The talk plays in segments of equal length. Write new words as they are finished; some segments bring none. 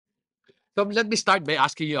So let me start by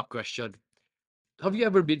asking you a question. Have you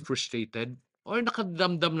ever been frustrated or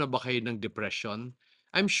nakadamdam na ba kayo ng depression?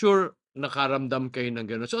 I'm sure nakaramdam kayo ng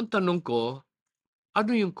gano'n. So ang tanong ko,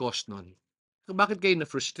 ano yung cause nun? Bakit kayo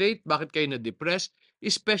na-frustrate? Bakit kayo na-depress?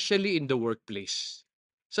 Especially in the workplace.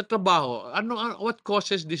 Sa trabaho, what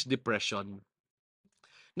causes this depression?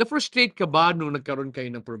 Na-frustrate ka ba nung nagkaroon kayo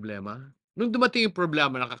ng problema? Nung dumating yung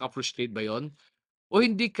problema, nakaka-frustrate ba yon? O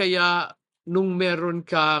hindi kaya nung meron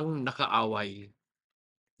kang nakaaway?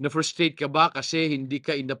 Na-frustrate ka ba kasi hindi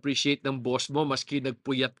ka in-appreciate ng boss mo maski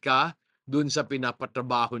nagpuyat ka dun sa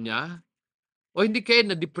pinapatrabaho niya? O hindi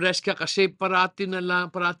kaya na-depress ka kasi parati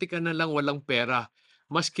ka na lang walang pera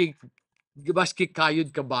maski maski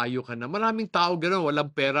kayod kabayo ka na. Maraming tao gano'n,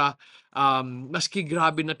 walang pera, maski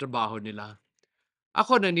grabe na trabaho nila.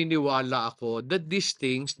 Ako naniniwala ako that these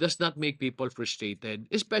things does not make people frustrated,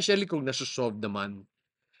 especially kung naso-solve naman.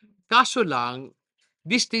 Kaso lang,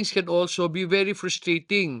 these things can also be very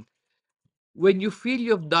frustrating when you feel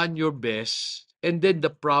you've done your best and then the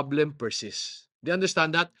problem persists. Do you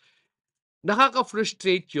understand that?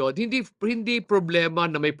 Nakaka-frustrate yun. Hindi problema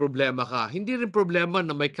na may problema ka. Hindi rin problema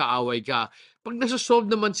na may kaaway ka. Pag naso-solve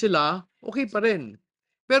naman sila, okay pa rin.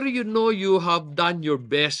 Pero you know you have done your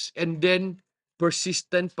best and then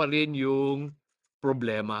persistent pa rin yung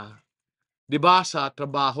problema. 'Di ba sa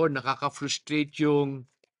trabaho nakaka-frustrate yung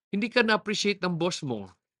hindi ka na-appreciate ng boss mo.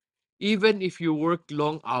 Even if you work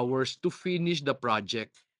long hours to finish the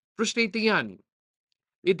project. Frustrating 'yan.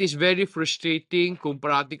 It is very frustrating kung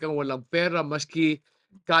parati kang walang pera maski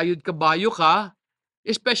kayod kabayo ka,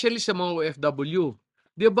 especially sa mga OFW.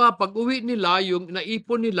 'Di ba, pag-uwi nila yung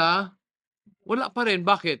naipon nila, wala pa rin.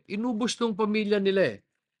 Bakit? Inubos nung pamilya nila, eh.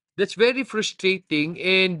 That's very frustrating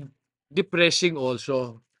and depressing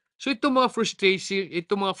also. So itong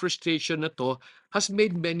mga frustration na 'to has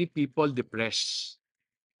made many people depressed.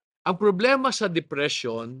 Ang problema sa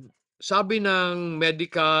depression, sabi ng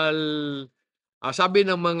sabi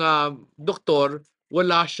ng mga doktor,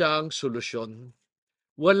 wala siyang solusyon.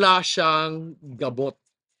 Wala siyang gamot.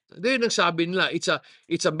 Yun ang sabi nila, it's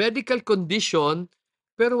a medical condition,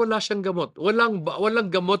 pero wala siyang gamot.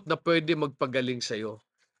 Walang gamot na pwede magpagaling sa'yo.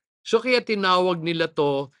 So kaya tinawag nila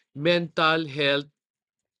 'to mental health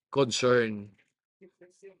concern.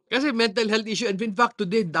 Kasi mental health issue, and in fact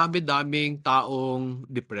today dami-daming taong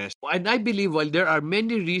depressed. And I believe while there are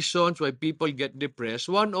many reasons why people get depressed,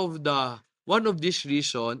 one of these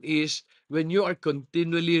reason is when you are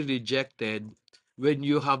continually rejected when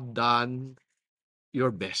you have done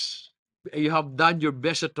your best. You have done your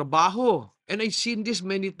best sa trabaho. And I've seen this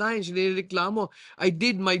many times. Nireklamo, I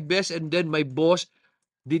did my best and then my boss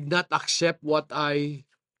did not accept what I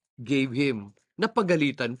gave him.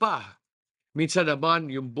 Napagalitan pa. Minsan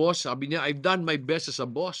naman, yung boss, sabi niya, I've done my best as a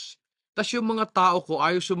boss. Tapos yung mga tao ko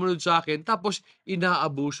ayaw sumunod sa akin, tapos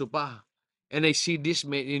inaabuso pa. And I see this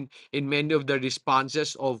in many of the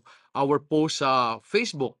responses of our posts sa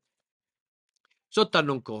Facebook. So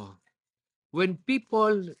tanong ko, when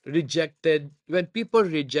people rejected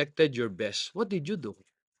your best, what did you do?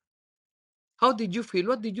 How did you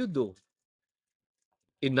feel? What did you do?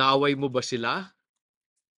 Inaway mo ba sila?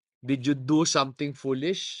 Did you do something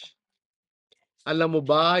foolish? Alam mo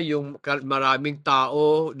ba yung maraming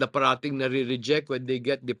tao na parating nare-reject when they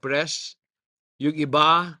get depressed? Yung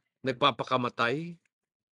iba, nagpapakamatay.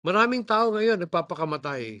 Maraming tao ngayon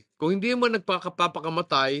nagpapakamatay. Kung hindi mo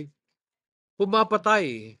nagpapakamatay,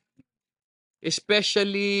 pumapatay.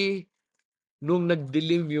 Especially nung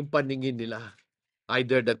nagdilim yung paningin nila.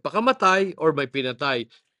 Either nagpakamatay or may pinatay.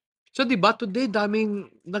 So 'di ba today daming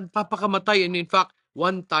nagpapakamatay, and in fact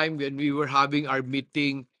one time when we were having our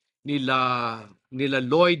meeting nila nila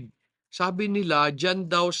Lloyd, sabi nila diyan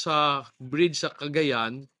daw sa bridge sa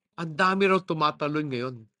Cagayan, ang dami raw tumatalon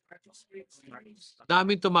ngayon.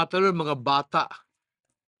 Daming tumatalon, mga bata,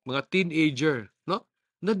 mga teenager, no?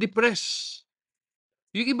 Na-depress.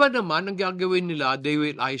 Yung iba naman ang gagawin nila, they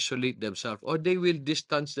will isolate themselves or they will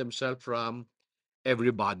distance themselves from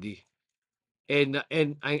everybody. And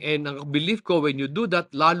ang belief ko when you do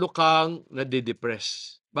that, lalo kang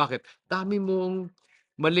nade-depress. Bakit? Dami mong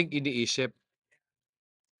maling iniisip.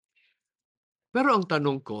 Pero ang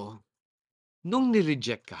tanong ko, nung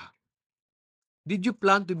ni-reject ka, did you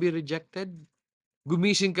plan to be rejected?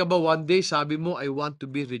 Gumising ka ba one day, sabi mo, I want to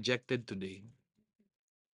be rejected today?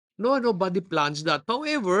 No, nobody plans that.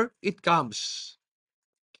 However, it comes.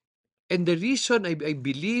 And the reason, I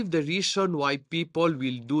believe the reason why people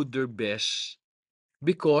will do their best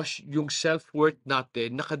because yung self-worth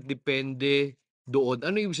natin nakadepende doon.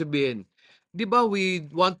 Ano ibig sabihin? 'Di ba we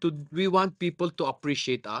want people to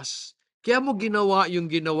appreciate us? Kaya mo ginawa yung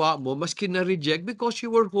ginawa mo maski na-reject because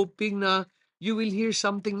you were hoping na you will hear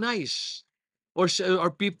something nice or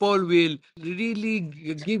people will really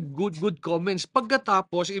give good comments.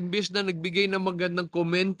 Pagkatapos imbes na nagbigay ng magandang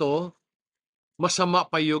komento, masama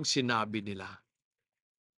pa yung sinabi nila.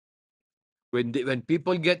 When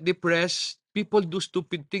people get depressed, people do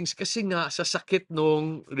stupid things kasi nga sa sakit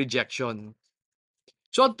nung rejection.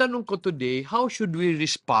 So ang tanong ko today, how should we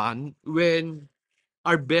respond when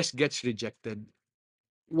our best gets rejected?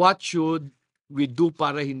 What should we do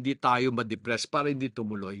para hindi tayo ma-depress, para hindi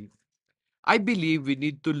tumuloy? I believe we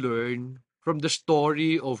need to learn from the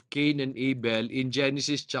story of Cain and Abel in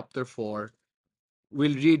Genesis chapter 4.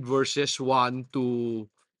 We'll read verses 1 to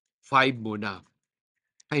 5 muna.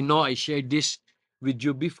 I know I shared this with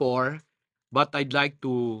you before, but I'd like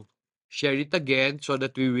to share it again so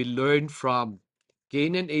that we will learn from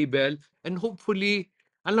Cain and Abel and hopefully,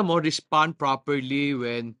 alam mo, respond properly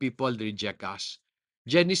when people reject us.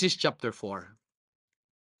 Genesis chapter 4.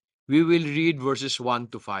 We will read verses 1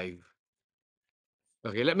 to 5.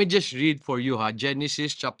 Okay, let me just read for you,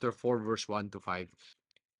 Genesis chapter 4, verse 1 to 5.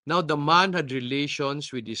 Now the man had relations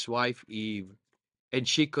with his wife Eve, and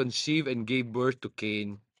she conceived and gave birth to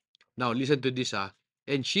Cain. Now listen to this,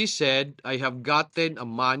 And she said, I have gotten a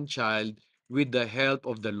man child with the help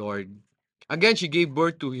of the Lord. Again, she gave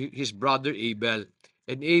birth to his brother Abel.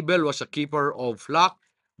 And Abel was a keeper of flock,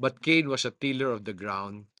 but Cain was a tiller of the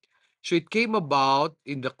ground. So it came about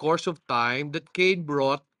in the course of time that Cain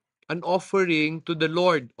brought an offering to the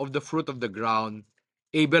Lord of the fruit of the ground.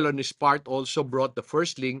 Abel on his part also brought the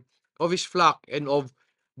firstling of his flock and of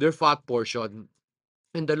their fat portion.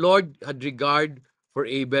 And the Lord had regard for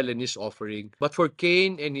Abel and his offering. But for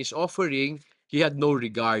Cain and his offering, he had no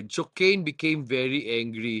regard. So Cain became very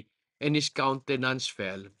angry and his countenance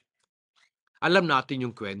fell. Alam natin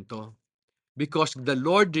yung kwento. Because the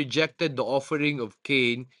Lord rejected the offering of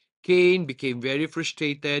Cain, Cain became very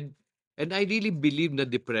frustrated and I really believe na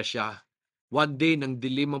depressed siya. One day, nang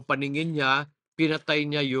dilim ang paningin niya, pinatay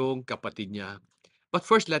niya yung kapatid niya. But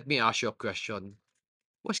first, let me ask you a question.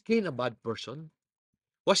 Was Cain a bad person?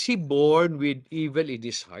 Was he born with evil in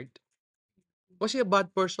his heart? Was he a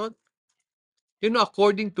bad person?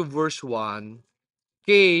 According to verse 1,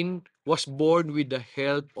 Cain was born with the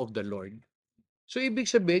help of the Lord. So, ibig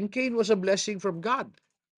sabihin, Cain was a blessing from God.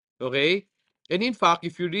 Okay? And in fact,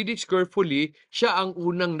 if you read it carefully, siya ang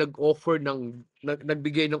unang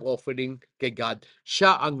nagbigay ng offering kay God.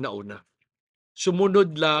 Siya ang nauna.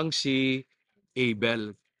 Sumunod lang si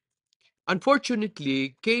Abel.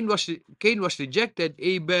 Unfortunately, Cain was rejected,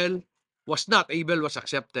 Abel was not. Abel was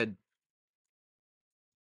accepted.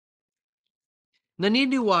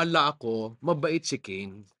 Naniniwala ako, mabait si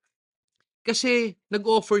Cain. Kasi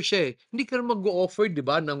nag-offer siya eh. Hindi ka naman mag-offer, di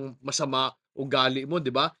ba, ng masama ugali mo, di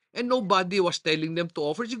ba? And nobody was telling them to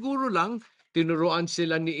offer. Siguro lang, tinuruan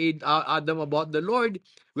sila ni Adam about the Lord.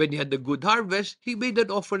 When he had the good harvest, he made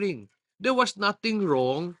an offering. There was nothing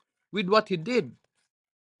wrong with what he did.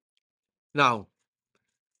 Now,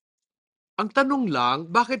 ang tanong lang,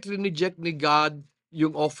 bakit rineject ni God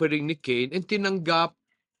yung offering ni Cain and tinanggap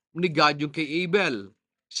ni God yung kay Abel?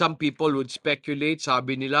 Some people would speculate,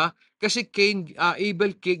 sabi nila, kasi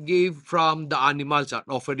Abel gave from the animals at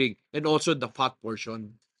offering and also the fat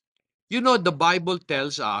portion. The Bible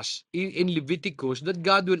tells us in Leviticus that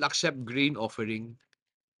God will accept grain offering.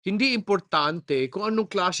 Hindi importante kung anong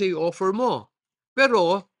klase yung offer mo.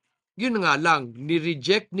 Pero, yun nga lang,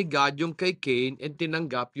 ni-reject ni God yung kay Cain and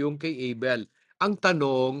tinanggap yung kay Abel. Ang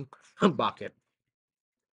tanong, bakit?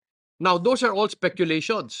 Now, those are all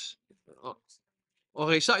speculations.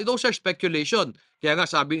 Okay, those are speculation. Kaya nga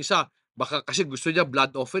sabi isa, baka kasi gusto niya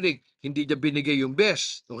blood offering, hindi niya binigay yung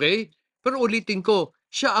best. Okay? Pero ulitin ko,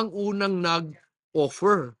 siya ang unang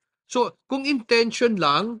nag-offer. So, kung intention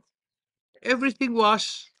lang, everything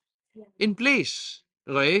was in place.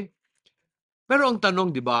 Okay? Pero ang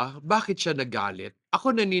tanong, di ba, bakit siya nagalit?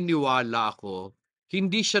 Ako naniniwala ako,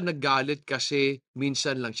 hindi siya nagalit kasi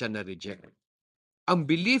minsan lang siya na-reject. Ang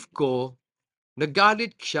belief ko,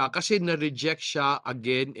 nagalit siya kasi na-reject siya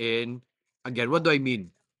again and again. What do I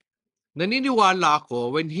mean? Naniniwala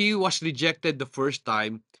ako when he was rejected the first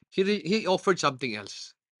time, he offered something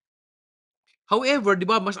else. However, di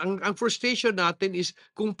ba, ang frustration natin is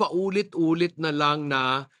kung paulit-ulit na lang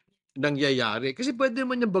na nangyayari. Kasi pwede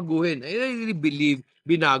naman niyang baguhin. I really believe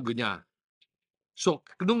binago niya. So,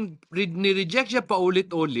 nung ni-reject siya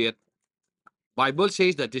paulit-ulit, Bible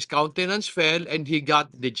says that his countenance fell and he got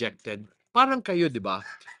dejected. Parang kayo, di ba?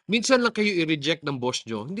 Minsan lang kayo i-reject ng boss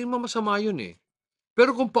nyo. Hindi naman masama yun eh.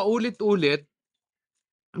 Pero kung paulit-ulit,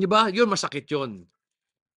 di ba, yun masakit yun.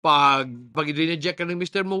 Pag rineject ka ng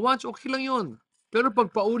mister mo once, okay lang yun. Pero pag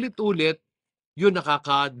paulit-ulit, yun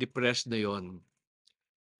nakaka-depress na yun.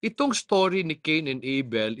 Itong story ni Cain and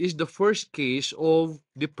Abel is the first case of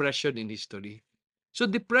depression in history. So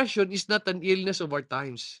depression is not an illness of our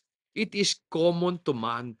times. It is common to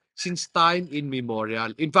man since time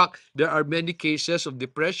immemorial. In fact, there are many cases of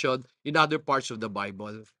depression in other parts of the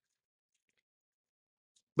Bible.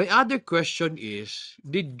 My other question is,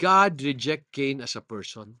 did God reject Cain as a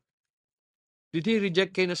person? Did he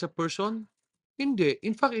reject Cain as a person? Hindi.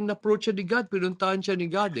 In fact, in-approach siya ni God, pinuntahan siya ni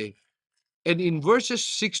God eh. And in verses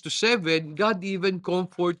 6 to 7, God even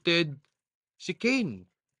comforted si Cain.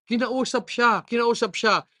 Kinausap siya.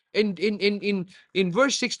 And in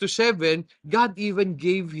verse 6 to 7, God even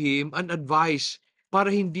gave him an advice para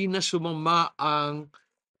hindi na sumama ang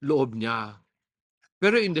loob niya.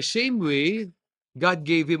 Pero in the same way, God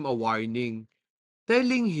gave him a warning,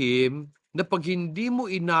 telling him na pag hindi mo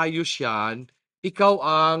inayos yan, ikaw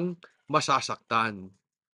ang masasaktan.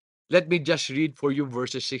 Let me just read for you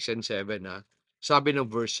verses 6 and 7. Ha? Sabi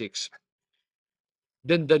ng verse 6,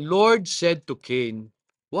 Then the Lord said to Cain,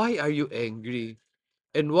 Why are you angry?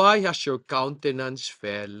 And why has your countenance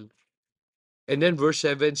fell? And then verse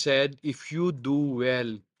 7 said, If you do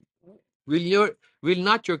well, will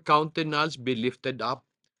not your countenance be lifted up?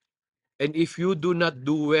 And if you do not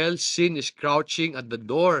do well, sin is crouching at the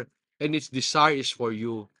door, and its desire is for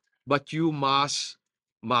you, but you must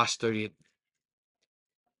master it.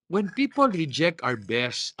 When people reject our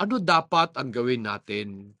best, ano dapat ang gawin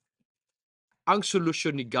natin? Ang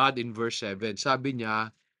solusyon ni God in verse 7, sabi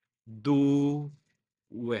niya, do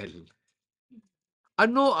well.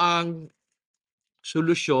 Ano ang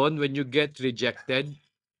solusyon when you get rejected,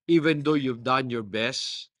 even though you've done your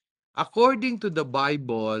best? According to the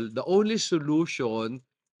Bible, the only solution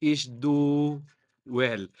is do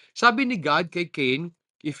well. Sabi ni God kay Cain,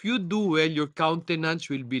 if you do well, your countenance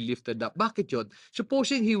will be lifted up. Bakit yun?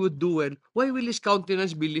 Supposing he would do well, why will his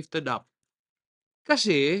countenance be lifted up?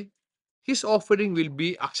 Kasi his offering will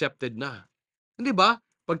be accepted na. Hindi ba?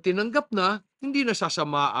 Pag tinanggap na, hindi na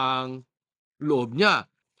sasama ang loob niya.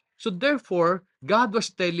 So therefore, God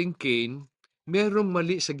was telling Cain, merong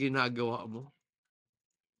mali sa ginagawa mo.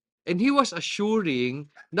 And he was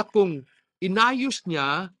assuring na kung inayos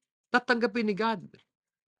niya, tatanggapin ni God.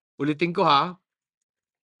 Ulitin ko ha,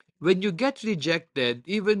 when you get rejected,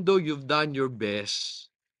 even though you've done your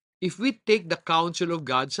best, if we take the counsel of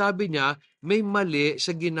God, sabi niya, may mali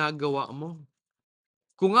sa ginagawa mo.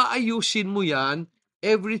 Kung aayusin mo yan,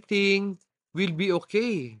 everything will be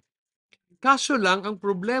okay. Kaso lang, ang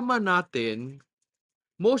problema natin,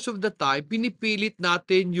 most of the time, pinipilit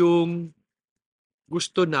natin yung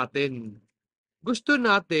gusto natin. Gusto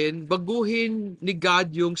natin, baguhin ni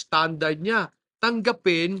God yung standard niya.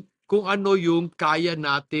 Tanggapin kung ano yung kaya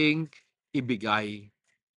nating ibigay.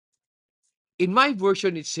 In my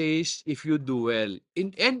version, it says, if you do well.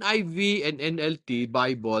 In NIV and NLT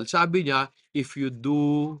Bible, sabi niya, if you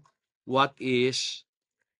do what is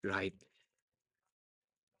right.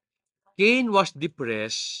 Cain was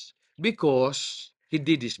depressed because he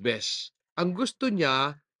did his best. Ang gusto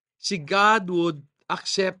niya, si God would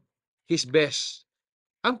accept his best.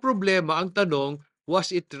 Ang problema, ang tanong,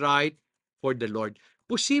 was it right for the Lord?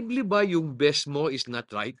 Posible ba yung best mo is not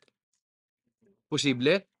right?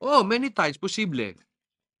 Posible? Oh, many times, posible.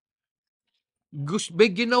 May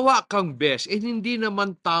ginawa kang best and hindi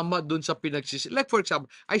naman tama dun sa Like for example,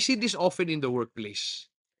 I see this often in the workplace.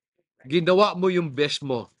 Ginawa mo yung best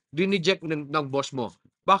mo, dineject ng boss mo.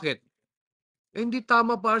 Bakit? Hindi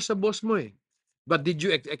tama para sa boss mo eh. But did you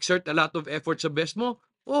exert a lot of effort sa best mo?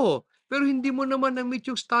 Oo. Pero hindi mo naman na-meet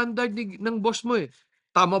yung standard ng boss mo eh.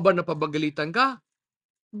 Tama ba na pabagalitan ka?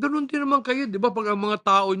 Ganun din naman kayo, di ba? Pag ang mga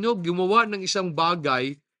tao nyo gumawa ng isang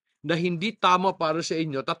bagay na hindi tama para sa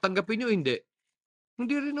inyo, tatanggapin nyo hindi.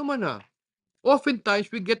 Hindi rin naman ah. Oftentimes,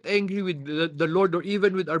 we get angry with the Lord or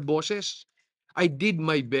even with our bosses. I did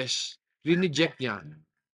my best. Rineject niya.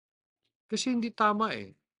 Kasi hindi tama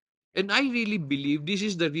eh. And I really believe this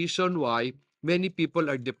is the reason why many people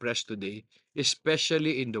are depressed today,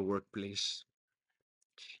 especially in the workplace.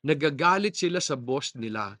 Nagagalit sila sa boss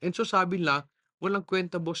nila. And so sabi nila, walang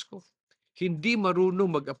kwenta boss ko. Hindi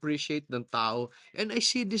marunong mag-appreciate ng tao. And I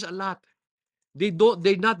see this a lot.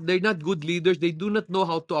 They're not good leaders. They do not know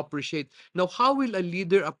how to appreciate. Now, how will a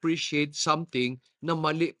leader appreciate something na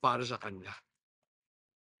mali para sa kanila?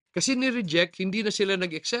 Kasi ni-reject, hindi na sila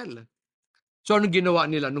nag-excel. So anong ginawa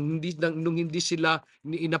nila nung hindi sila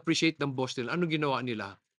in-appreciate ng boss nila? Anong ginawa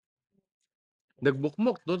nila?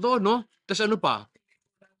 Nagbukmok, totoo no? Tas ano pa?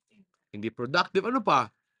 Hindi productive, ano pa?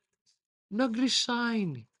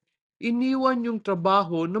 Nag-resign. iniwan yung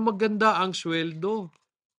trabaho na maganda ang sweldo.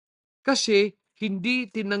 Kasi hindi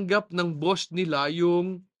tinanggap ng boss nila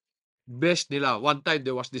yung best nila. One time,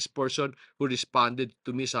 there was this person who responded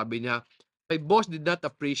to me, sabi niya, my boss did not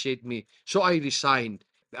appreciate me, so I resigned.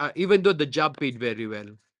 Even though the job paid very well.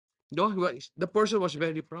 No, the person was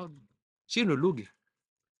very proud. Sino lugi?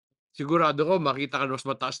 Sigurado ko makita ka ng mas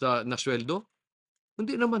mataas na sweldo?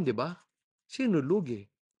 Hindi naman, di ba? Sino lugi?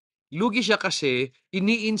 Lugi siya kasi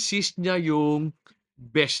ini-insist niya yung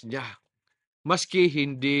best niya, maski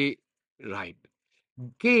hindi right.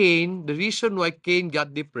 Cain, the reason why Cain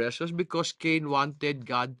got depressed was because Cain wanted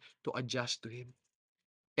God to adjust to him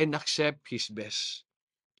and accept his best,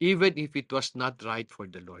 even if it was not right for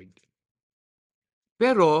the Lord.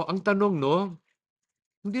 Pero, ang tanong, no,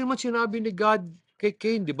 hindi naman sinabi ni God kay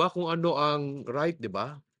Cain, di ba, kung ano ang right, di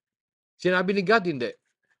ba? Sinabi ni God, hindi.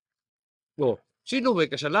 Oh, sino may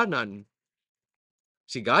kasalanan?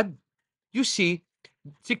 Si God? You see,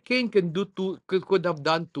 si Cain could have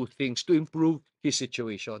done two things to improve his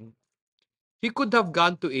situation. He could have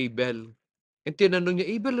gone to Abel and tinanong niya,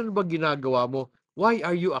 Abel, ano ba ginagawa mo? Why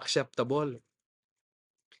are you acceptable?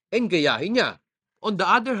 And gayahin niya. On the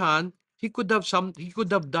other hand, he could have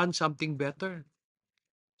done something better.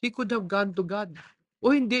 He could have gone to God. O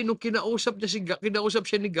hindi, nung kinausap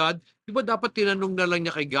siya ni God, di ba dapat tinanong na lang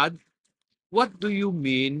niya kay God, what do you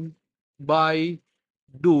mean by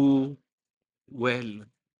do well?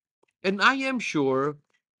 And I am sure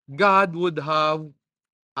God would have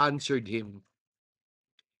answered him.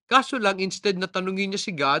 Kaso lang, instead na tanungin niya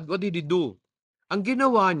si God, what did he do? Ang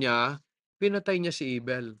ginawa niya, pinatay niya si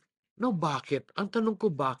Abel. No, bakit? Ang tanong ko,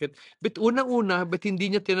 bakit? But unang-una, ba't hindi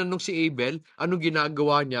niya tinanong si Abel, anong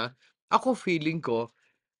ginagawa niya? Ako feeling ko,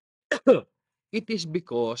 it is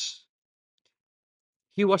because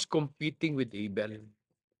he was competing with Abel.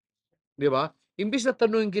 Di ba? Imbis na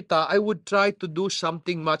tanungin kita, I would try to do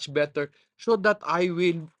something much better so that I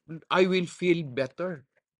will feel better.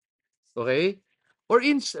 Okay? Or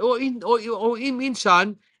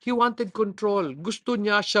minsan, he wanted control. Gusto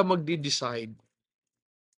niya siya magde-decide.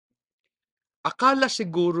 Akala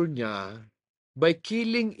siguro niya, by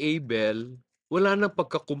killing Abel, wala nang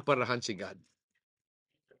pagkakumparahan si God.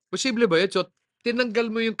 Posible ba yun? So, tinanggal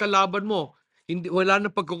mo yung kalaban mo. Hindi, wala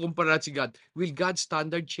nang pagkukumparahan si God. Will God's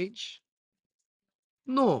standard change?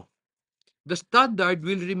 No. The standard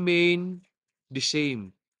will remain the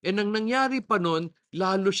same. And ang nangyari pa nun,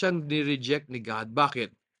 lalo siyang nireject ni God.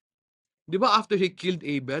 Bakit? Di ba after he killed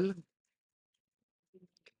Abel,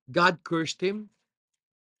 God cursed him?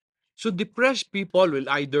 So depressed people will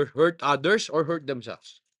either hurt others or hurt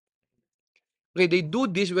themselves. Okay, they do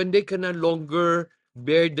this when they can no longer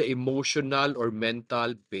bear the emotional or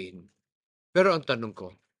mental pain. Pero ang tanong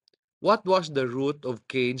ko, what was the root of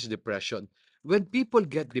Cain's depression? When people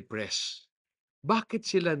get depressed, bakit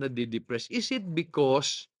sila nadidepress? Is it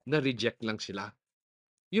because na-reject lang sila?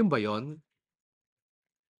 Yun ba yun?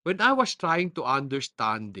 When I was trying to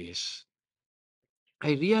understand this,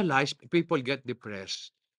 I realized people get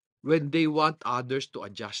depressed when they want others to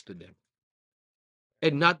adjust to them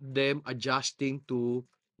and not them adjusting to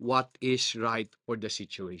what is right for the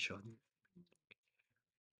situation.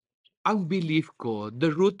 Ang belief ko, the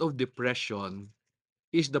root of depression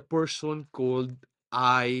is the person called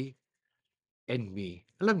I and me.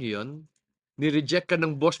 Alam niyo yun? Ni-reject ka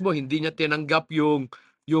ng boss mo, hindi niya tinanggap yung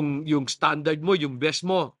standard mo, yung best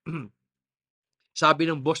mo. Sabi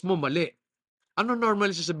ng boss mo, mali. Ano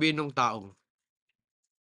normal sasabihin ng taong?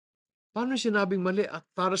 Paano sinabing mali? At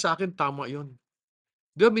para sa akin, tama yon.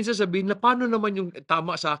 Di ba minsan sabihin na, paano naman yung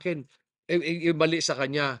tama sa akin? Mali sa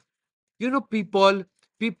kanya. You know, people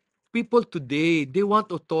today, they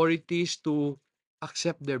want authorities to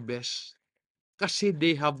accept their best. Kasi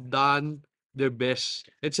they have done their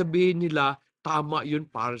best. At sabihin nila, tama yun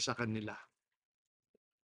para sa kanila.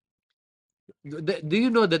 Do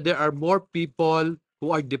you know that there are more people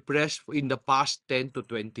who are depressed in the past 10 to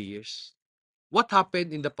 20 years? What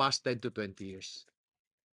happened in the past 10 to 20 years?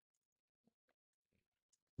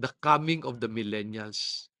 The coming of the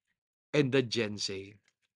millennials and the Gen Z.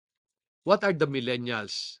 What are the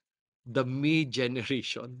millennials? The me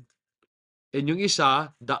generation. And yung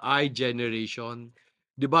isa, the I generation.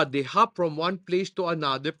 'Di ba? They hop from one place to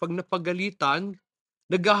another. Pag napagalitan,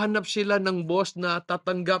 naghahanap sila ng boss na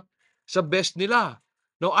tatanggap sa best nila.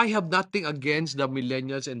 Now, I have nothing against the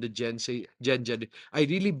millennials and the Gen Z, Gen Z. I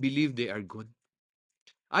really believe they are good.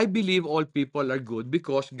 I believe all people are good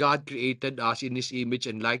because God created us in His image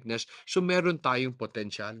and likeness, so meron tayong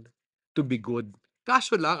potential to be good.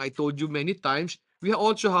 Kaso lang, I told you many times, we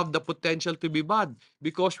also have the potential to be bad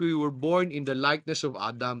because we were born in the likeness of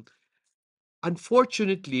Adam.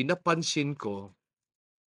 Unfortunately, napansin ko,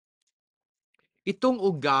 itong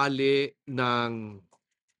ugali ng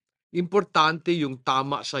importante yung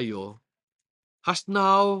tama sa'yo has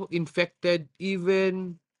now infected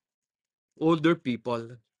even older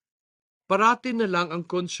people. Parati na lang ang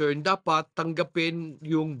concern, dapat tanggapin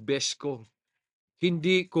yung best ko,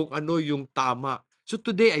 hindi kung ano yung tama. So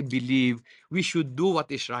today, I believe we should do what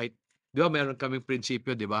is right. Di ba, meron kaming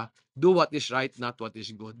prinsipyo, di ba? Do what is right, not what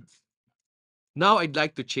is good. Now, I'd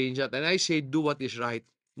like to change that, and I say, do what is right,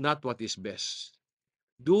 not what is best.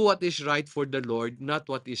 Do what is right for the Lord, not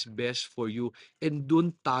what is best for you. And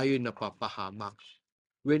dun tayo napapahamak.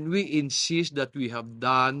 When we insist that we have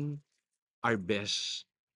done our best.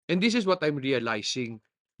 And this is what I'm realizing.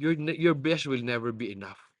 Your best will never be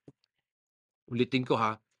enough. Ulitin ko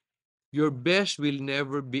ha, your best will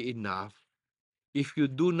never be enough if you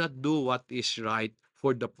do not do what is right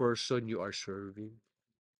for the person you are serving.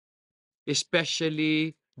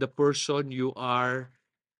 Especially the person you are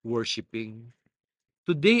worshiping.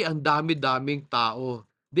 Today, ang dami-daming tao.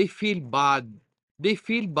 They feel bad. They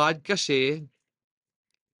feel bad kasi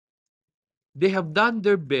they have done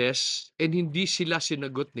their best and hindi sila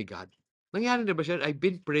sinagot ni God. Nangyari na ba siya? I've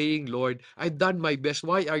been praying, Lord. I've done my best.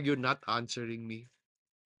 Why are you not answering me?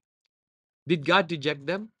 Did God reject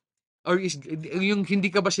them? Or is yung hindi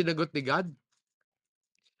ka ba sinagot ni God?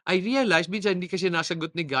 I realize minsan hindi ka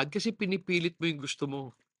sinasagot ni God kasi pinipilit mo yung gusto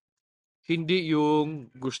mo. Hindi yung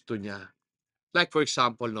gusto niya. Like for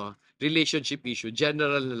example, no, relationship issue,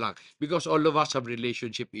 general na lang. Because all of us have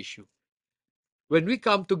relationship issue. When we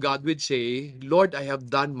come to God, we'd say, Lord, I have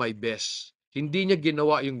done my best. Hindi niya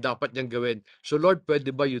ginawa yung dapat niyang gawin. So Lord,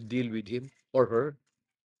 pwede ba you deal with him or her?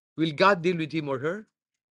 Will God deal with him or her?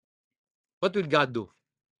 What will God do?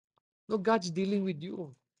 No, God's dealing with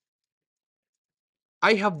you.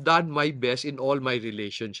 I have done my best in all my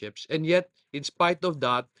relationships. And yet, in spite of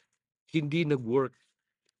that, hindi nag-work.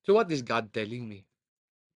 So what is God telling me?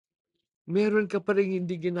 Meron ka pa rin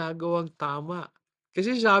hindi ginagawang tama.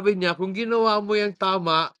 Kasi sabi niya, kung ginawa mo yung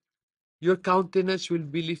tama, your countenance will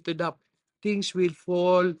be lifted up. Things will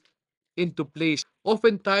fall into place.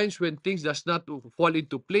 Oftentimes, when things does not fall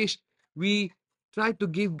into place, we try to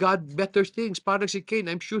give God better things. Parang si Cain,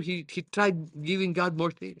 I'm sure he tried giving God more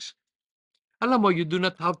things. Alam mo, you do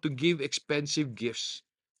not have to give expensive gifts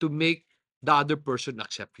to make the other person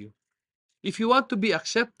accept you. If you want to be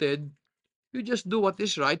accepted, you just do what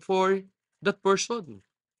is right for that person.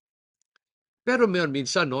 Pero meron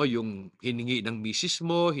minsan, no, yung hiningi ng misis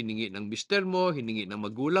mo, hiningi ng mister mo, hiningi ng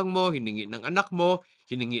magulang mo, hiningi ng anak mo,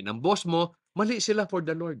 hiningi ng boss mo, mali sila for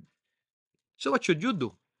the Lord. So what should you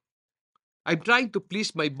do? I'm trying to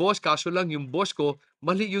please my boss, kaso lang yung boss ko,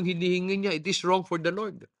 mali yung hinihingi niya, it is wrong for the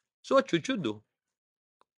Lord. So what should you do?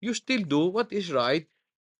 You still do what is right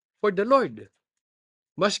for the Lord.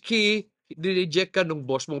 Maski reject ka ng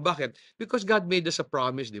boss mo. Bakit? Because God made us a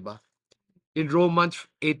promise, di ba? In Romans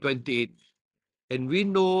 8:28, and we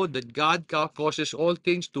know that God causes all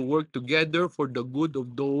things to work together for the good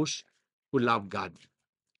of those who love God,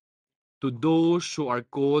 to those who are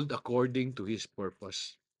called according to His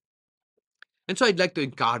purpose. And so I'd like to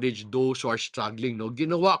encourage those who are struggling. No?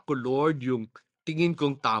 Ginawa ko, Lord, yung tingin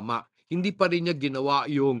kong tama. Hindi pa rin niya ginawa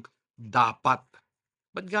yung dapat.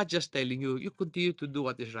 But God just telling you, you continue to do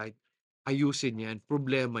what is right. Ayusin yan.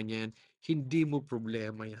 Problema niyan. Hindi mo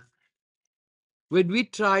problema yan. When we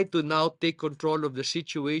try to now take control of the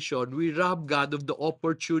situation, we rob God of the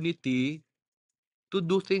opportunity to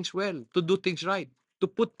do things well, to do things right, to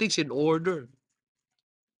put things in order.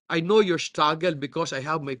 I know your struggle because I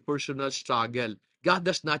have my personal struggle. God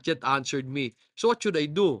has not yet answered me. So what should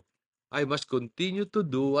I do? I must continue to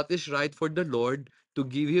do what is right for the Lord, to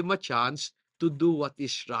give Him a chance to do what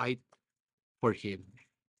is right for Him.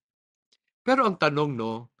 Pero ang tanong,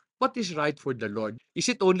 no, what is right for the Lord?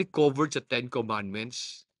 Is it only covered sa Ten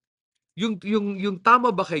Commandments? Yung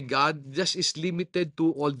tama ba kay God just is limited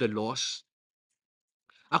to all the laws?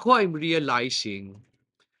 Ako, I'm realizing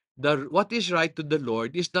that what is right to the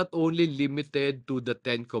Lord is not only limited to the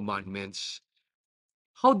Ten Commandments.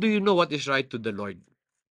 How do you know what is right to the Lord?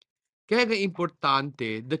 Kaya nga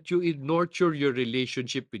importante that you nurture your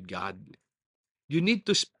relationship with God. You need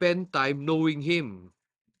to spend time knowing Him.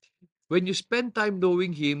 When you spend time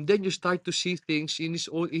knowing Him, then you start to see things in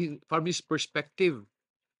His own, from His perspective.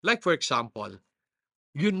 Like for example,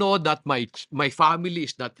 you know that my family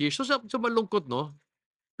is not here. So sa malungkot, no?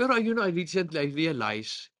 Pero I recently I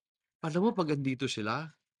realized, alam mo, pag andito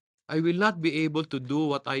sila, I will not be able to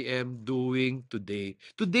do what I am doing today.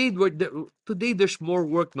 Today there's more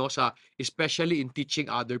work, no, sa especially in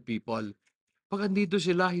teaching other people. 'Pag andito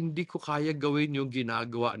sila, hindi ko kaya gawin yung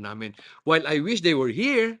ginagawa namin. While I wish they were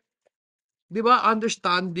here, 'di ba,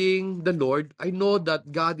 understanding the Lord, I know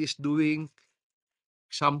that God is doing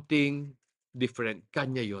something different.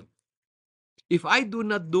 Kanya yun. If I do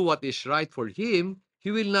not do what is right for Him,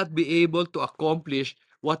 He will not be able to accomplish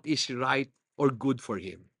what is right or good for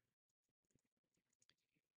Him.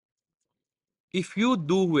 If you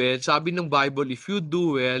do well, sabi ng Bible, if you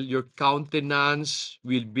do well, your countenance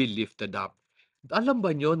will be lifted up. Alam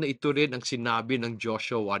ba nyo na ito rin ang sinabi ng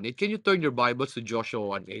Joshua 1:8? Can you turn your Bibles to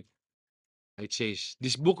Joshua 1:8? It says,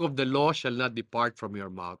 "This book of the law shall not depart from your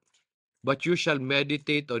mouth, but you shall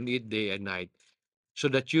meditate on it day and night, so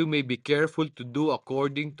that you may be careful to do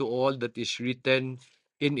according to all that is written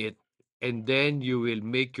in it. And then you will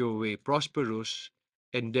make your way prosperous,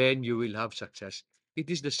 and then you will have success." It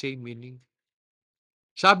is the same meaning.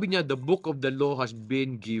 Sabi niya, the book of the law has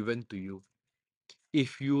been given to you.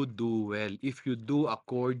 If you do well, if you do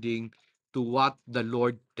according to what the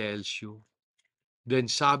Lord tells you, then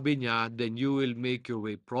sabi niya, then you will make your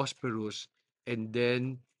way prosperous, and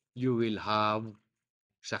then you will have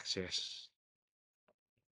success.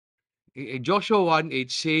 Joshua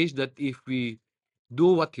 1:8 says that if we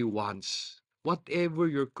do what He wants,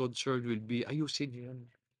 whatever your concern will be, ayusin niya yan.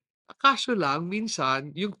 Kaso lang,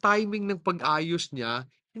 minsan, yung timing ng pag-ayos niya,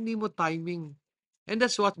 hindi mo timing. And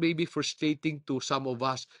that's what may be frustrating to some of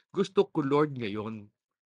us. Gusto ko, Lord, ngayon.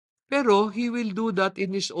 Pero He will do that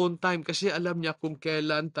in His own time kasi alam niya kung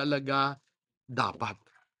kailan talaga dapat.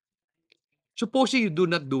 Supposing you do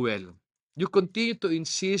not do well, you continue to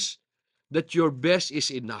insist that your best is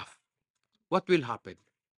enough. What will happen?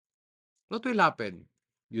 What will happen?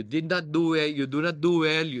 You did not do well, you do not do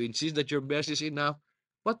well, you insist that your best is enough.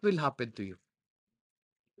 What will happen to you?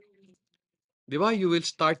 Di ba? You will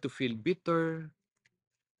start to feel bitter.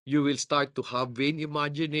 You will start to have vain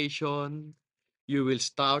imagination. You will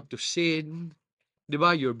start to sin. Di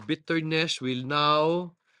ba? Your bitterness will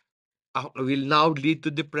now lead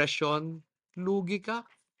to depression. Lugi ka.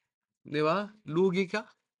 Di ba? Lugi ka.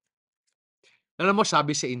 Alam mo,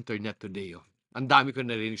 sabi sa internet today, ang dami ko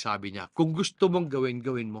narinig sabi niya, kung gusto mong gawin,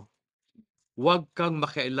 gawin mo. Huwag kang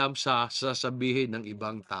makialam sa sasabihin ng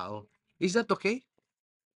ibang tao. Is that okay?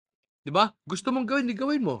 Di ba? Gusto mong gawin, di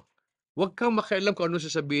gawin mo. Huwag kang makialam kung ano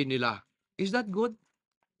sasabihin nila. Is that good?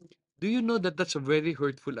 Do you know that that's a very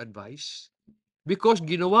hurtful advice? Because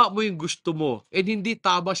ginawa mo yung gusto mo and hindi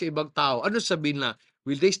tama sa ibang tao. Ano sabihin na?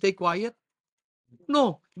 Will they stay quiet?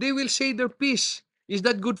 No. They will say their piece. Is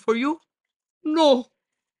that good for you? No.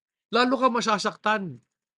 Lalo ka masasaktan.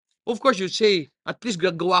 Of course, you say, at least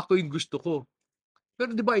gagawa ko yung gusto ko.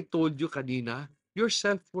 Pero di ba I told you kanina, your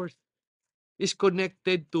self-worth is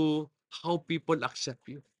connected to how people accept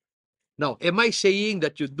you. Now, am I saying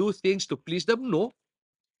that you do things to please them? No.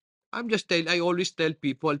 I always tell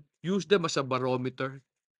people, use them as a barometer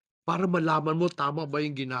para malaman mo tama ba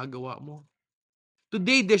yung ginagawa mo.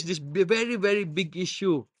 Today, there's this very, very big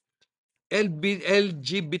issue.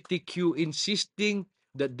 LGBTQ insisting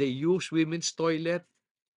that they use women's toilet,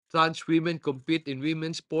 trans women compete in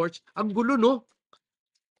women's sports. Ang gulo, no?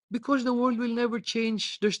 Because the world will never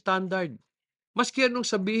change their standard. Maski anong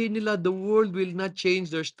sabihin nila, the world will not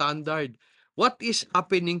change their standard. What is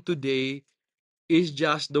happening today is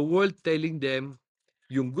just the world telling them,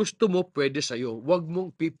 yung gusto mo pwede sa'yo. Huwag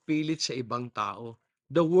mong pipilit sa ibang tao.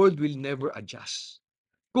 The world will never adjust.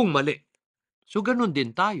 Kung mali. So, ganun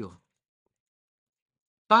din tayo.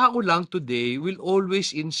 Tao lang today will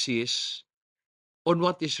always insist on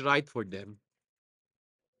what is right for them.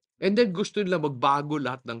 And then gusto nila magbago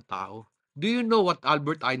lahat ng tao. Do you know what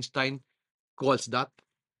Albert Einstein calls that?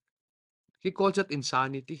 He calls it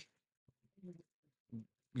insanity.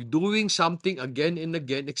 Doing something again and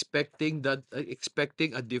again, expecting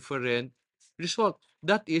a different result.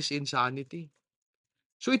 That is insanity.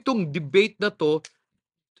 So itong debate na to,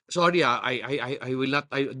 sorry I will not,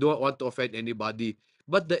 I don't want to offend anybody,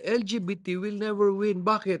 but the LGBT will never win.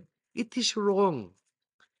 Bakit? It is wrong.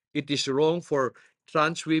 It is wrong for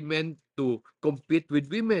trans women to compete with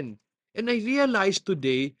women. And I realize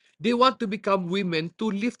today, they want to become women to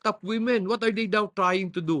lift up women. What are they now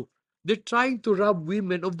trying to do? They're trying to rob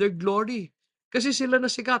women of their glory. Kasi sila na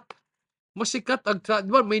sikat. Masikat ang trans.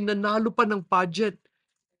 Diba, may nanalo pa ng pageant.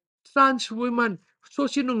 Trans women. So,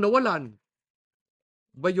 sinong nawalan?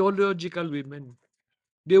 Biological women.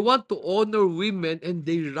 They want to honor women and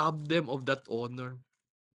they rob them of that honor.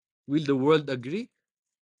 Will the world agree?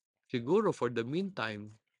 Siguro for the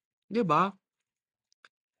meantime. Di ba?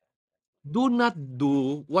 Do not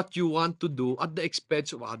do what you want to do at the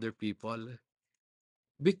expense of other people.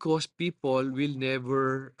 Because people will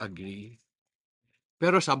never agree.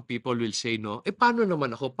 Pero some people will say 'no, "Eh, paano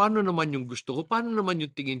naman ako? Paano naman yung gusto ko? Paano naman yung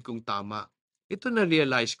tingin kong tama?" Ito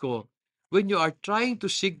na-realize ko, when you are trying to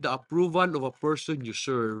seek the approval of a person you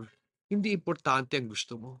serve, hindi importante ang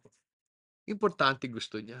gusto mo, importante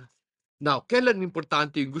gusto niya. Now, kailan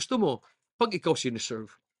importante yung gusto mo? 'Pag ikaw sine-serve.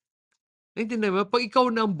 Naintindihan mo? 'Pag ikaw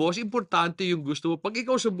na ang boss, importante yung gusto mo. 'Pag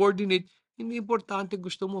ikaw subordinate, hindi importante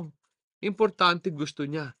gusto mo, importante gusto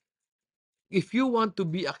niya. If you want to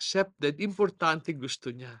be accepted, importante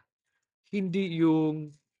gusto niya, hindi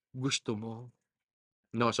yung gusto mo.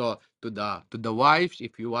 No, so to the wives,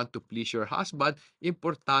 if you want to please your husband,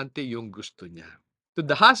 importante yung gusto niya. To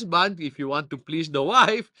the husband, if you want to please the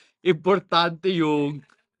wife, importante yung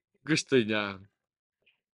gusto niya.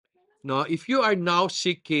 No, if you are now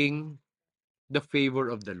seeking the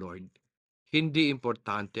favor of the Lord, hindi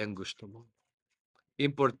importante ang gusto mo.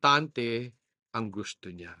 Importante ang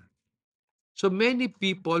gusto niya. So many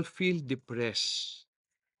people feel depressed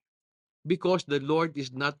because the Lord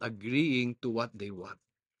is not agreeing to what they want.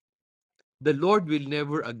 The Lord will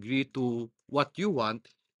never agree to what you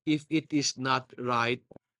want if it is not right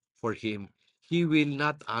for Him. He will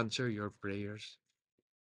not answer your prayers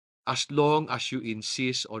as long as you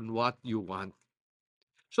insist on what you want.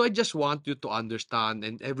 So I just want you to understand,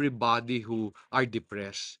 and everybody who are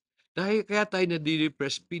depressed, dahil kaya tayo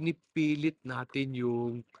nadidepress, pinipilit natin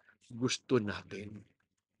yung gusto natin.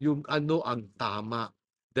 Yung ano ang tama.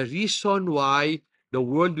 The reason why the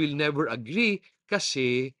world will never agree,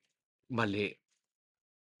 kasi mali.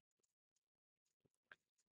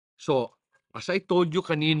 So, as I told you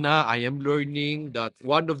kanina, I am learning that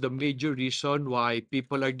one of the major reason why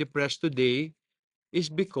people are depressed today is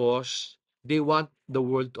because they want the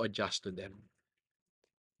world to adjust to them.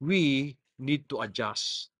 We need to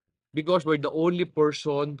adjust because we're the only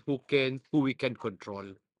person who we can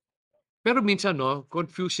control. Pero minsan 'no,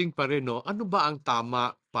 confusing pa rin 'no, ano ba ang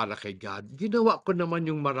tama para kay God? Ginawa ko naman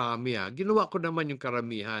yung marami, ginawa ko naman yung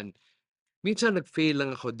karamihan. Minsan nag-fail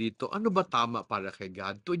lang ako dito, ano ba tama para kay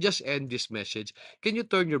God? To just end this message, can you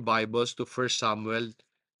turn your Bibles to 1 Samuel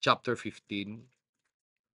chapter 15?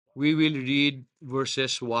 We will read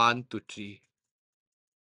verses 1 to 3.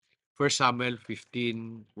 1 Samuel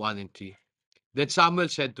 15, 1 and 3. Then Samuel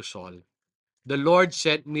said to Saul, "The Lord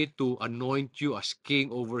sent me to anoint you as king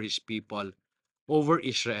over his people, over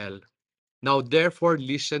Israel. Now therefore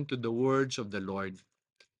listen to the words of the Lord.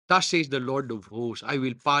 Thus says the Lord of hosts, I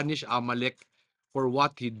will punish Amalek for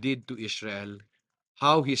what he did to Israel,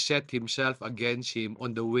 how he set himself against him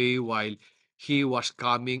on the way while he was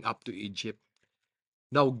coming up to Egypt.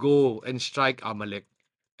 Now go and strike Amalek,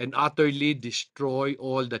 and utterly destroy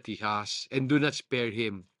all that he has, and do not spare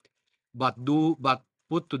him, but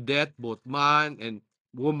put to death both man and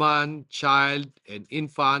woman, child and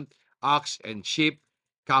infant, ox and sheep,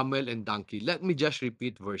 camel and donkey." Let me just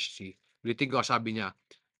repeat verse 3. Ulitin ko, sabi niya,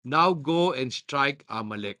 "Now go and strike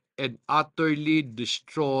Amalek and utterly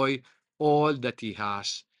destroy all that he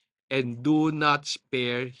has, and do not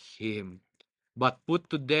spare him, but put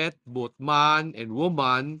to death both man and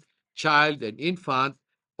woman, child and infant,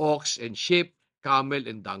 ox and sheep, camel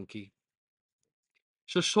and donkey."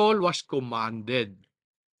 So Saul was commanded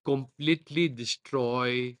completely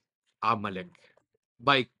destroy Amalek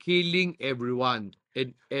by killing everyone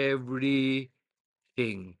and everything.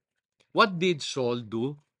 What did Saul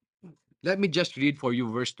do? Let me just read for you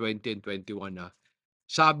verse 20 and 21.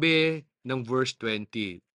 Sabi ng verse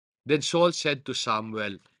 20, "Then Saul said to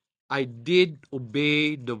Samuel, I did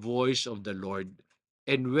obey the voice of the Lord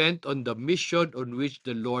and went on the mission on which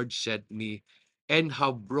the Lord sent me, and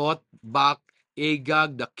have brought back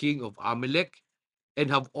Agag the king of Amalek, and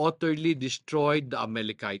have utterly destroyed the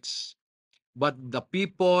Amalekites. But the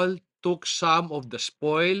people took some of the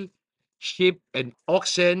spoil, sheep and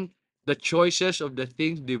oxen, the choicest of the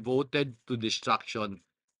things devoted to destruction,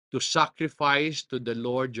 to sacrifice to the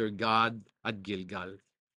Lord your God at Gilgal."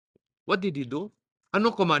 What did he do?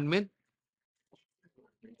 Anong commandment?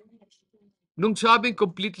 Nung sabing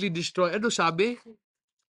completely destroy, ano sabi?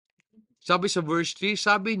 Sabi sa verse 3,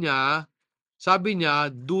 sabi niya,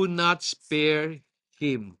 "Do not spare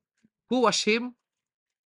him." Who was him?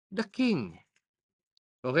 The king.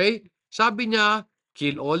 Okay? Sabi niya,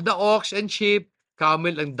 "Kill all the ox and sheep,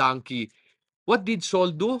 camel and donkey." What did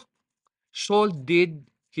Saul do? Saul did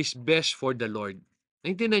his best for the Lord.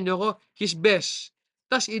 Naintindihan niyo ko? His best.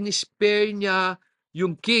 Tas in-spare niya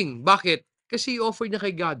yung king. Bakit? Kasi i-offer niya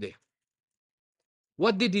kay God eh.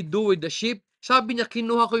 What did he do with the sheep? Sabi niya,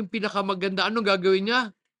 kinuha ko yung pinakamaganda. Anong gagawin niya?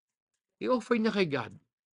 I-offer niya kay God.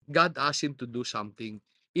 God asked him to do something.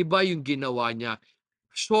 Iba yung ginawa niya.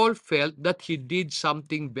 Saul felt that he did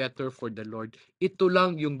something better for the Lord. Ito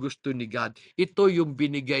lang yung gusto ni God. Ito yung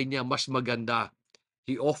binigay niya mas maganda.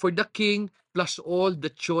 He offered the king plus all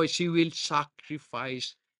the choice. He will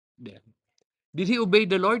sacrifice them. Did he obey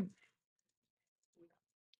the Lord?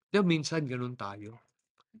 Na minsan ganun tayo.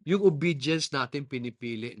 Yung obedience natin,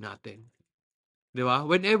 pinipili natin. Di ba?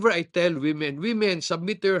 Whenever I tell women,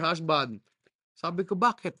 submit to your husband. Sabi ko,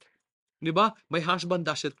 bakit? Di ba? My husband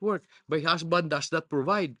doesn't work. My husband does not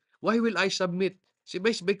provide. Why will I submit?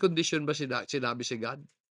 May condition ba sinabi si God?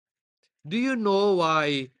 Do you know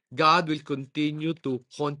why God will continue to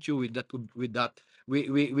haunt you with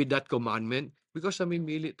that commandment? Because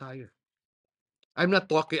namimili tayo. I'm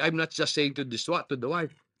not just saying to the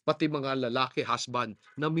wife, pati mga lalaki, husband,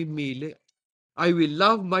 namimili. I will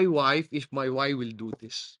love my wife if my wife will do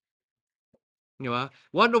this. Di ba?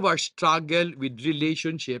 One of our struggle with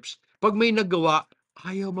relationships, pag may nagawa,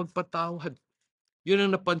 ayaw magpatawad. Yun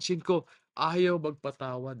ang napansin ko, ayaw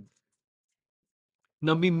magpatawad.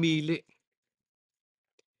 Namimili.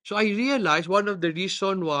 So I realized one of the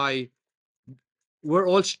reason why we're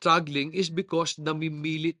all struggling is because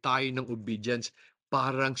namimili tayo ng obedience,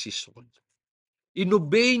 parang si Saul.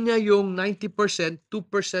 Inobey niya yung 90%,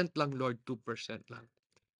 2% lang, Lord, 2% lang.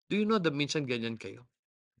 Do you know that minsan ganyan kayo?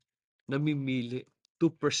 Namimili,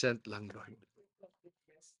 2% lang, Lord.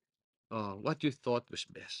 What you thought was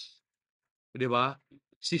best. Di ba?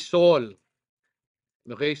 Si Saul,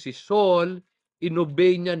 okay, si Saul,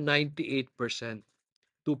 inobey niya 98%, 2%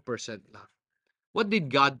 lang. What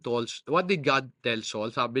did God tell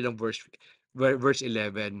Saul? Sabi ng verse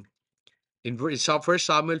 11. In 1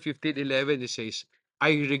 Samuel 15:11 it says,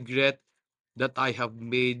 I regret that I have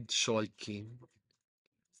made Saul king,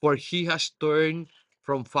 for he has turned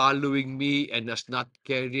from following me and has not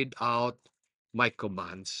carried out my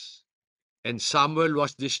commands. And Samuel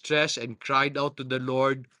was distressed and cried out to the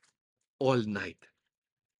Lord all night.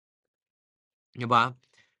 Diba?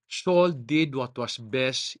 Saul did what was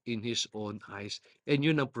best in his own eyes. And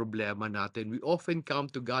yun ang problema natin. We often come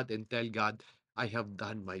to God and tell God, I have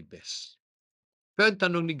done my best. Pero ang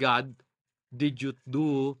tanong ni God, did you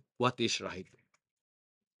do what is right?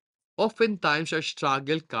 Oftentimes, our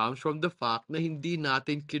struggle comes from the fact na hindi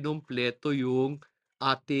natin kinumpleto yung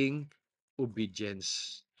ating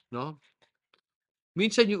obedience. No?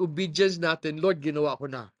 Minsan yung obedience natin, Lord, ginawa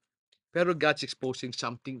ko na. Pero God's exposing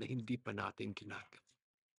something na hindi pa natin ginagawa.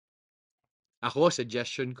 Ako,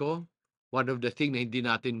 suggestion ko, one of the things na hindi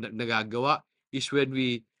natin nagagawa is when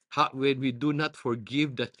we do not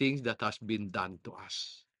forgive the things that has been done to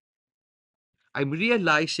us. I'm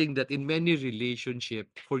realizing that in many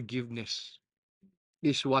relationships, forgiveness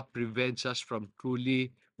is what prevents us from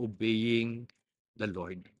truly obeying the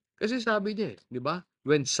Lord. Kasi sabi niya, di ba?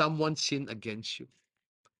 When someone sin against you,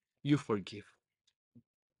 you forgive.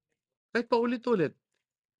 Kahit paulit-ulit.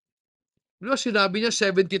 Di ba sinabi niya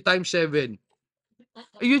 70 times 7?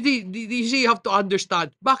 You see, you have to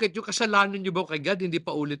understand, bakit yung kasalanan niyo ba kay God hindi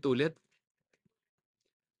pa ulit-ulit?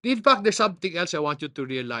 In fact, there's something else I want you to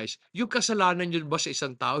realize. Yung kasalanan niyo ba sa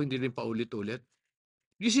isang tao hindi rin pa ulit-ulit?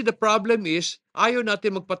 You see, the problem is, ayaw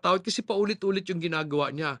natin magpatawad kasi paulit-ulit yung ginagawa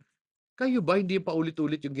niya. Kayo ba hindi pa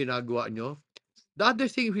ulit-ulit yung ginagawa niyo? The other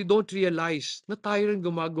thing, we don't realize na tayo rin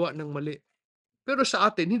gumagawa ng mali. Pero sa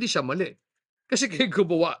atin, hindi siya mali. Kasi kayo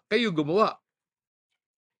gumawa.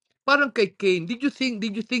 Parang kay Cain, did you think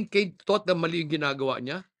Cain thought na mali yung ginagawa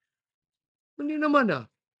niya? Hindi naman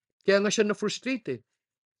Kaya nga siya na-frustrate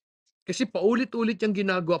Kasi paulit-ulit yung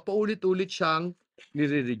ginagawa, paulit-ulit siyang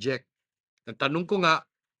nire-reject. Ang tanong ko nga,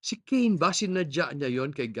 si Cain ba sinadya niya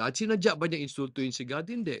yon kay God? Sinadya ba niya insultuin si God?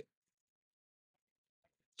 Hindi.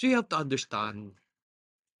 So you have to understand,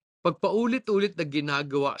 pag paulit-ulit na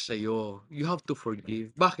ginagawa sa'yo, you have to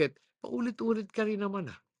forgive. Bakit? Paulit-ulit ka rin naman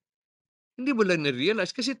Hindi mo lang na-realize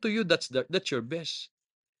kasi to you, that's your best.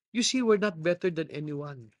 You see, we're not better than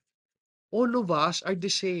anyone. All of us are the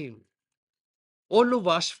same. All of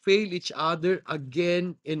us fail each other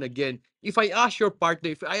again and again. If I ask your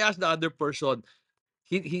partner, if I ask the other person,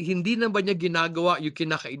 hindi na ba niya ginagawa yung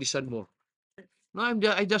kinakainisan mo? No,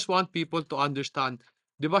 I just want people to understand.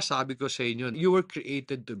 Di ba sabi ko sa inyo, you were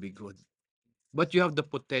created to be good, but you have the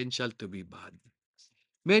potential to be bad.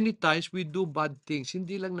 Many times we do bad things,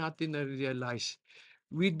 hindi lang natin na-realize.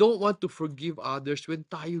 We don't want to forgive others when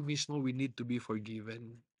tayo mismo we need to be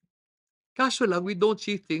forgiven. Kaso lang, we don't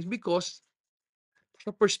see things because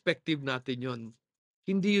sa perspective natin yon.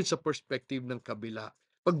 Hindi yun sa perspective ng kabila.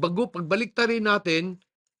 Pagbalik rin natin,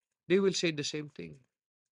 they will say the same thing.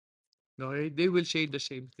 Okay? They will say the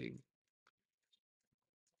same thing.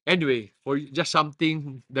 Anyway, for just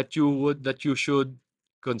something that you should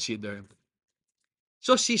consider.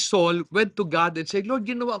 So si Saul went to God and said, Lord,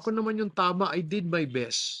 ginawa ko naman yung tama. I did my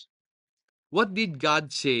best. What did God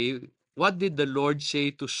say? What did the Lord say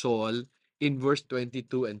to Saul in verse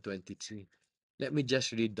 22 and 23? Let me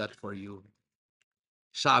just read that for you.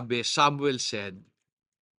 Sabi, Samuel said,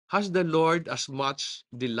 has the Lord as much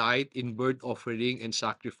delight in burnt offering and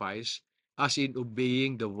sacrifice as in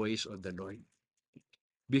obeying the voice of the Lord?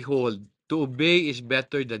 Behold, to obey is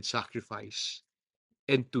better than sacrifice,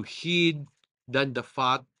 and to heed than the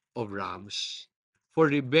fat of rams. For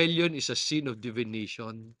rebellion is a sin of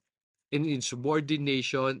divination, and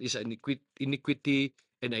insubordination is an iniquity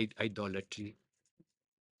and idolatry.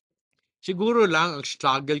 Siguro lang ang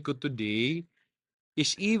struggle ko today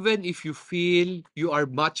is even if you feel you are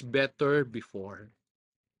much better before,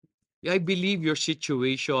 I believe your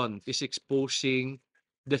situation is exposing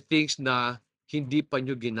the things na hindi pa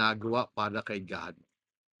nyo ginagawa para kay God.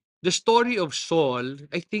 The story of Saul,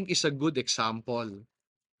 I think, is a good example.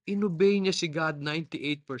 Inobey niya si God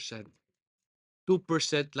 98%.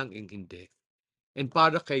 2% lang ang hindi. And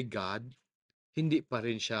para kay God, hindi pa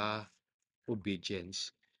rin siya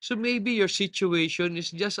obedience. So maybe your situation is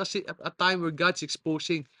just a time where God's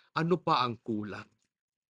exposing ano pa ang kulang.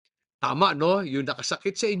 Tama, no? Yung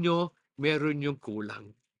nakasakit sa inyo, meron yung kulang.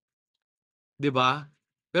 'Di ba?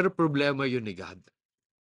 Pero problema yun ni God.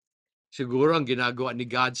 Siguro ang ginagawa ni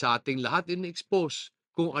God sa ating lahat, in-expose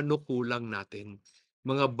kung ano kulang natin.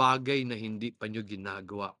 Mga bagay na hindi pa nyo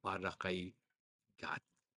ginagawa para kay God.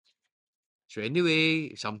 So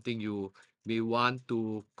anyway, something you may want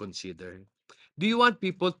to consider. Do you want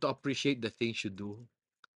people to appreciate the things you do?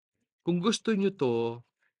 Kung gusto nyo to,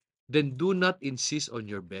 then do not insist on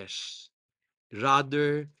your best.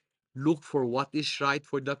 Rather, look for what is right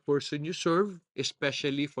for that person you serve,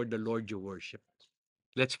 especially for the Lord you worship.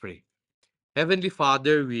 Let's pray. Heavenly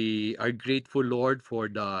Father, we are grateful, Lord, for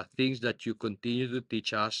the things that you continue to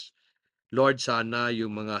teach us. Lord, sana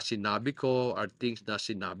yung mga sinabi ko are things na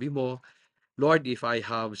sinabi mo. Lord, if I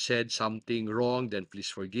have said something wrong, then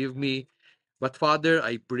please forgive me. But Father,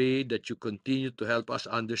 I pray that you continue to help us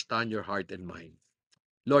understand your heart and mind.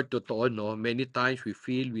 Lord, totoo, no? Many times we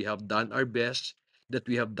feel we have done our best, that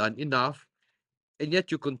we have done enough, and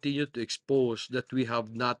yet you continue to expose that we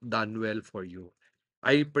have not done well for you.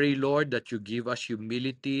 I pray, Lord, that you give us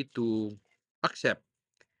humility to accept,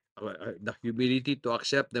 the humility to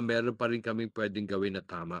accept na meron pa rin kaming pwedeng gawin na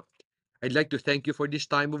tama. I'd like to thank you for this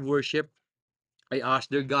time of worship. I ask,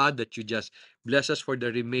 dear God, that you just bless us for the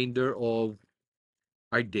remainder of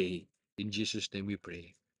our day. In Jesus' name we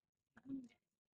pray.